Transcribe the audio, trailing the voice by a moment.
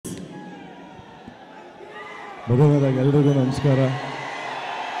ಮೊದಲನೇದಾಗಿ ಎಲ್ರಿಗೂ ನಮಸ್ಕಾರ.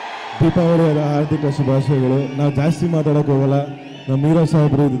 ದೀಪಾವಳಿಯ ಹಾರ್ದಿಕ ಶುಭಾಶಯಗಳು. ನಾವು ಜಾಸ್ತಿ ಮಾತಾಡೋಕೆ ಹೋಗಲ್ಲ. ನಮ್ಮ ಮೀರಾ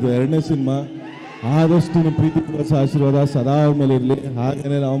ಸಾಹೇಬ್ರು ಇದು 2ನೇ ಸಿನಿಮಾ. ಆದಷ್ಟು ನಿಮ್ಮ ಪ್ರೀತಿ ಪ್ರೋತ್ಸಾಹ ಆಶೀರ್ವಾದ ಸದಾ ಅವ್ರ ಮೇಲೆ ಇರಲಿ.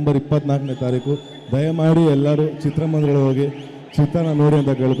 ಹಾಗೆಯೇ ನವೆಂಬರ್ 24ನೇ ತಾರೀಕು ದಯಮಾಡಿ ಎಲ್ಲರೂ ಚಿತ್ರಮಂದಿರಗಳಿಗೆ ಹೋಗಿ ಚಿತ್ರನ ನೋಡಿ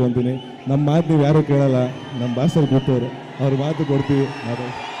ಅಂತ ಕೇಳ್ಕೊತೀನಿ. ನಮ್ಮ ಮಾತು ನೀವು ಯಾರೂ ಕೇಳಲ್ಲ, ನಮ್ಮ ಭಾಷೆಯಲ್ಲಿ ಗೊತ್ತವರು, ಅವ್ರ ಮಾತು ಕೊಡ್ತೀವಿ.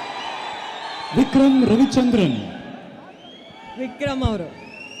 ವಿಕ್ರಮ್ ರವಿಚಂದ್ರನ್. ವಿಕ್ರಮ್ ಅವರು.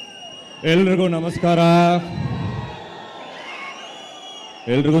 ಎಲ್ರಿಗೂ ನಮಸ್ಕಾರ.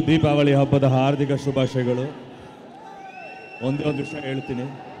 ಎಲ್ರಿಗೂ ದೀಪಾವಳಿ ಹಬ್ಬದ ಹಾರ್ದಿಕ ಶುಭಾಶಯಗಳು. ಒಂದೇ ಒಂದು ವಿಷಯ ಹೇಳ್ತೀನಿ.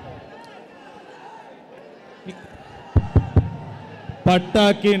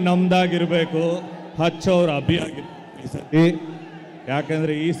 ಪಟಾಕಿ ನಮ್ದಾಗಿರ್ಬೇಕು, ಹಚ್ಚೋರು ಅಭಿಯಾಗಿರ್ಬೇಕು ಈ ಸತಿ.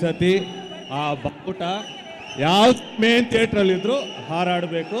 ಯಾಕಂದ್ರೆ ಈ ಸತಿ ಆ ಬಾವುಟ ಯಾವ ಮೇನ್ ಥಿಯೇಟ್ರಲ್ಲಿ ಇದ್ರು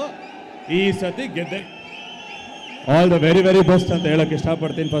ಹಾರಾಡಬೇಕು. ಈ ಸತಿ ಗೆದ್ದೆ. All the very very best ಅಂತ ಹೇಳಕ್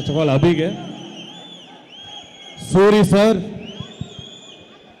ಇಷ್ಟಪಡ್ತೀನಿ. First of all ಅಭಿಗೆ, Suri sir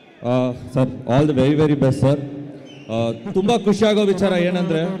sir all the very very best sir. ತುಂಬ ಖುಷಿಯಾಗೋ ವಿಚಾರ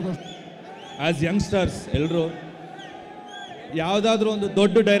ಏನಂದರೆ, ಆ್ಯಸ್ ಯಂಗ್ಸ್ಟರ್ಸ್ ಎಲ್ಲರೂ ಯಾವುದಾದ್ರೂ ಒಂದು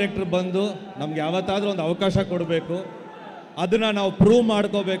ದೊಡ್ಡ ಡೈರೆಕ್ಟರ್ ಬಂದು ನಮ್ಗೆ ಯಾವತ್ತಾದ್ರೂ ಒಂದು ಅವಕಾಶ ಕೊಡಬೇಕು, ಅದನ್ನು ನಾವು ಪ್ರೂವ್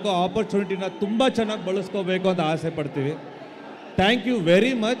ಮಾಡ್ಕೋಬೇಕು, ಆಪರ್ಚುನಿಟಿನ ತುಂಬ ಚೆನ್ನಾಗಿ ಬಳಸ್ಕೋಬೇಕು ಅಂತ ಆಸೆ ಪಡ್ತೀವಿ. Thank you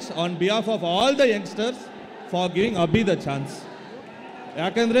very much on behalf of all the youngsters for giving Abhi the chance.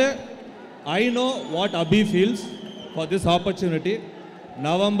 ಯಾಕಂದರೆ I know what Abhi feels for this opportunity.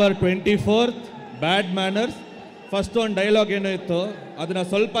 November 24th bad manners first ಒಂದು ಡೈಲಾಗ್ ಏನೋ ಇತ್ತು, ಅದನ್ನು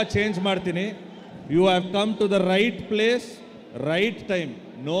ಸ್ವಲ್ಪ ಚೇಂಜ್ ಮಾಡ್ತೀನಿ. You have come to the right place, right time,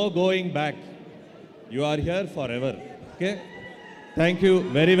 no going back. You are here for ever. Okay, thank you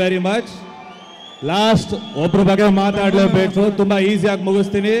very very much. Last ಒಬ್ಬರ ಬಗ್ಗೆ ಮಾತಾಡಲೇಬೇಕು, ತುಂಬ ಈಸಿಯಾಗಿ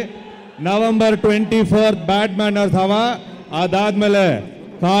ಮುಗಿಸ್ತೀನಿ. ನವೆಂಬರ್ 24th ಬ್ಯಾಡ್ ಮ್ಯಾನರ್ಸ್ ಹವ, ಅದಾದ್ಮೇಲೆ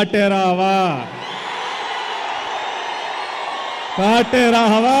ಕಾಟೇರ ಹವ. ಕಾಟೇರ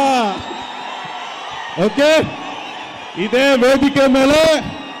ಹವ. ಓಕೆ, ಇದೇ ವೇದಿಕೆ ಮೇಲೆ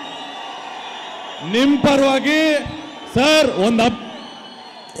ನಿಮ್ ಪರವಾಗಿ ಸರ್ ಒಂದೇ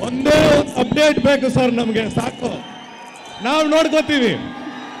ಒಂದು ಅಪ್ಡೇಟ್ ಬೇಕು ಸರ್, ನಮಗೆ ಸಾಕು, ನಾವು ನೋಡ್ಕೋತೀವಿ.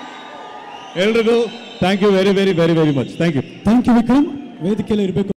 ಎಲ್ರಿಗೂ thank you very very very very much. Thank you. Thank you Vikram. ವೇದಿಕೆಯಲ್ಲಿ ಇರಬೇಕು.